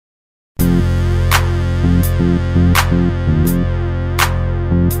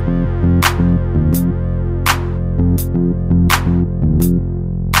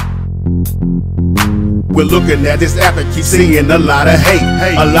We're looking at this app and keep seeing a lot of hate.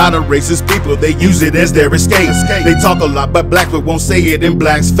 A lot of racist people, they use it as their escape. They talk a lot, but black folk won't say it in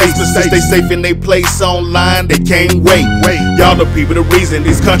black's face. Since they safe in their place online, they can't wait. Y'all the people, the reason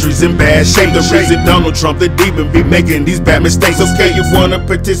these countries in bad shape. The reason Donald Trump, the demon, be making these bad mistakes. Okay, you wanna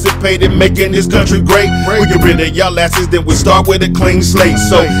participate in making this country great? We get rid of y'all asses, then we start with a clean slate.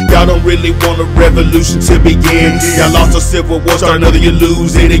 So y'all don't really want a revolution to begin. Y'all lost a civil war, start another, you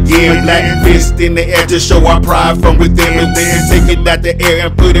lose it again. Black fist in the air to show our pride from within, and then take it out the air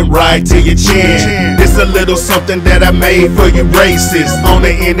and put it right to your chin. This a little something that I made for you racists. On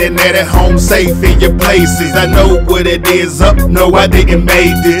the internet, at home, safe in your places. I know what it is up, no I didn't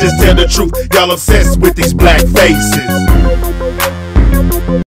make this. Just tell the truth, y'all obsessed with these black faces.